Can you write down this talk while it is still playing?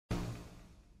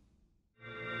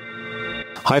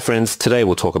Hi friends, today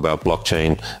we'll talk about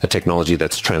blockchain, a technology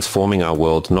that's transforming our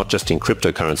world not just in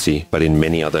cryptocurrency, but in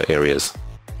many other areas.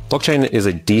 Blockchain is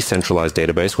a decentralized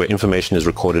database where information is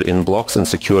recorded in blocks and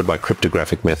secured by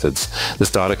cryptographic methods. This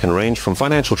data can range from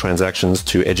financial transactions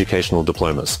to educational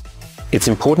diplomas. It's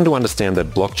important to understand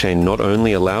that blockchain not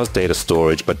only allows data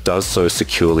storage, but does so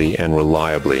securely and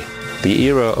reliably. The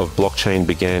era of blockchain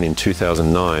began in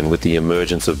 2009 with the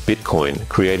emergence of Bitcoin,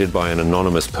 created by an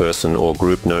anonymous person or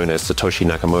group known as Satoshi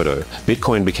Nakamoto.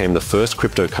 Bitcoin became the first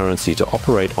cryptocurrency to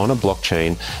operate on a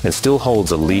blockchain and still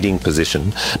holds a leading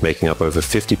position, making up over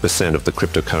 50% of the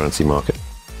cryptocurrency market.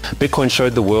 Bitcoin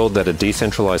showed the world that a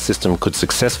decentralized system could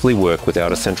successfully work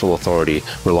without a central authority,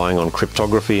 relying on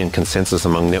cryptography and consensus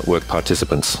among network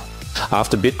participants.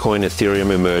 After Bitcoin,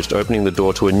 Ethereum emerged, opening the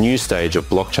door to a new stage of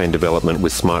blockchain development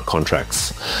with smart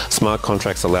contracts. Smart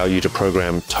contracts allow you to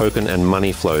program token and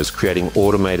money flows, creating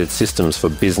automated systems for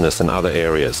business and other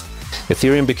areas.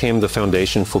 Ethereum became the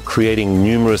foundation for creating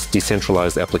numerous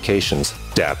decentralized applications,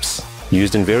 dApps,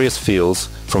 used in various fields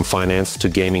from finance to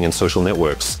gaming and social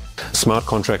networks. Smart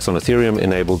contracts on Ethereum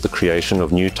enabled the creation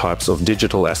of new types of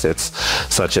digital assets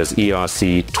such as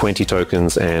ERC20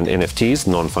 tokens and NFTs,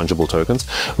 non-fungible tokens,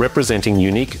 representing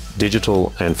unique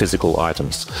digital and physical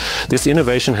items. This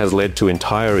innovation has led to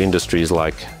entire industries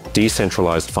like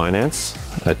decentralized finance,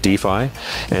 DeFi,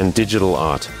 and digital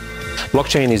art.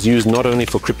 Blockchain is used not only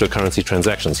for cryptocurrency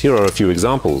transactions. Here are a few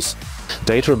examples.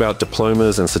 Data about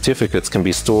diplomas and certificates can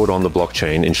be stored on the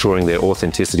blockchain, ensuring their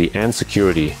authenticity and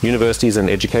security. Universities and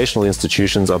educational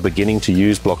institutions are beginning to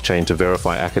use blockchain to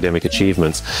verify academic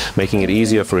achievements, making it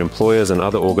easier for employers and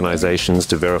other organizations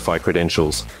to verify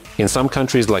credentials. In some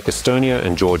countries like Estonia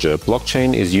and Georgia,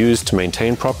 blockchain is used to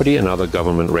maintain property and other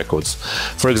government records.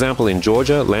 For example, in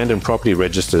Georgia, land and property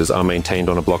registers are maintained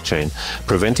on a blockchain,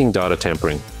 preventing data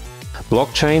tampering.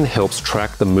 Blockchain helps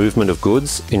track the movement of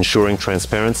goods, ensuring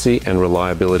transparency and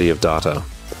reliability of data.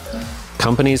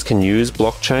 Companies can use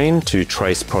blockchain to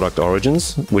trace product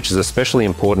origins, which is especially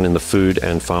important in the food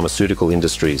and pharmaceutical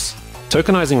industries.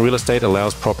 Tokenizing real estate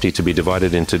allows property to be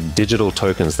divided into digital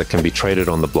tokens that can be traded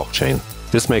on the blockchain.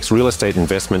 This makes real estate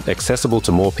investment accessible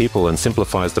to more people and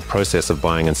simplifies the process of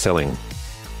buying and selling.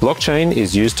 Blockchain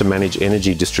is used to manage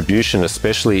energy distribution,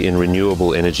 especially in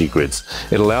renewable energy grids.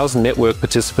 It allows network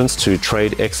participants to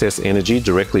trade excess energy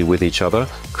directly with each other,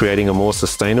 creating a more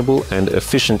sustainable and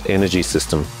efficient energy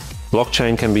system.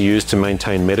 Blockchain can be used to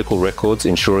maintain medical records,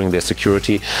 ensuring their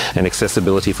security and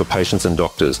accessibility for patients and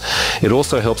doctors. It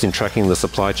also helps in tracking the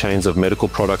supply chains of medical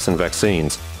products and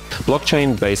vaccines.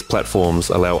 Blockchain-based platforms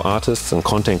allow artists and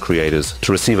content creators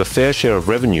to receive a fair share of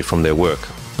revenue from their work,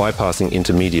 bypassing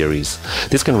intermediaries.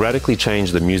 This can radically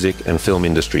change the music and film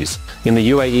industries. In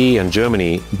the UAE and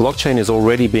Germany, blockchain is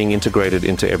already being integrated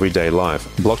into everyday life.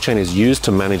 Blockchain is used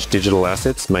to manage digital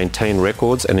assets, maintain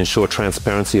records, and ensure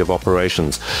transparency of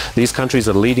operations. These countries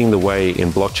are leading the way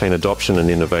in blockchain adoption and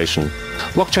innovation.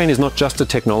 Blockchain is not just a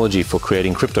technology for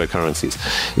creating cryptocurrencies.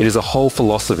 It is a whole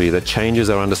philosophy that changes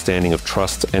our understanding of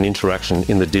trust and interaction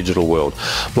in the digital world.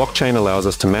 Blockchain allows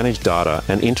us to manage data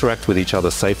and interact with each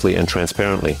other safely and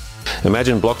transparently.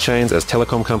 Imagine blockchains as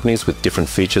telecom companies with different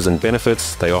features and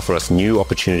benefits. They offer us new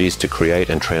opportunities to create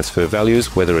and transfer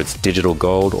values, whether it's digital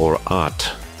gold or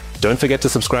art. Don't forget to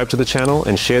subscribe to the channel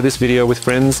and share this video with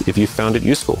friends if you found it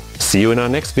useful. See you in our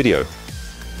next video.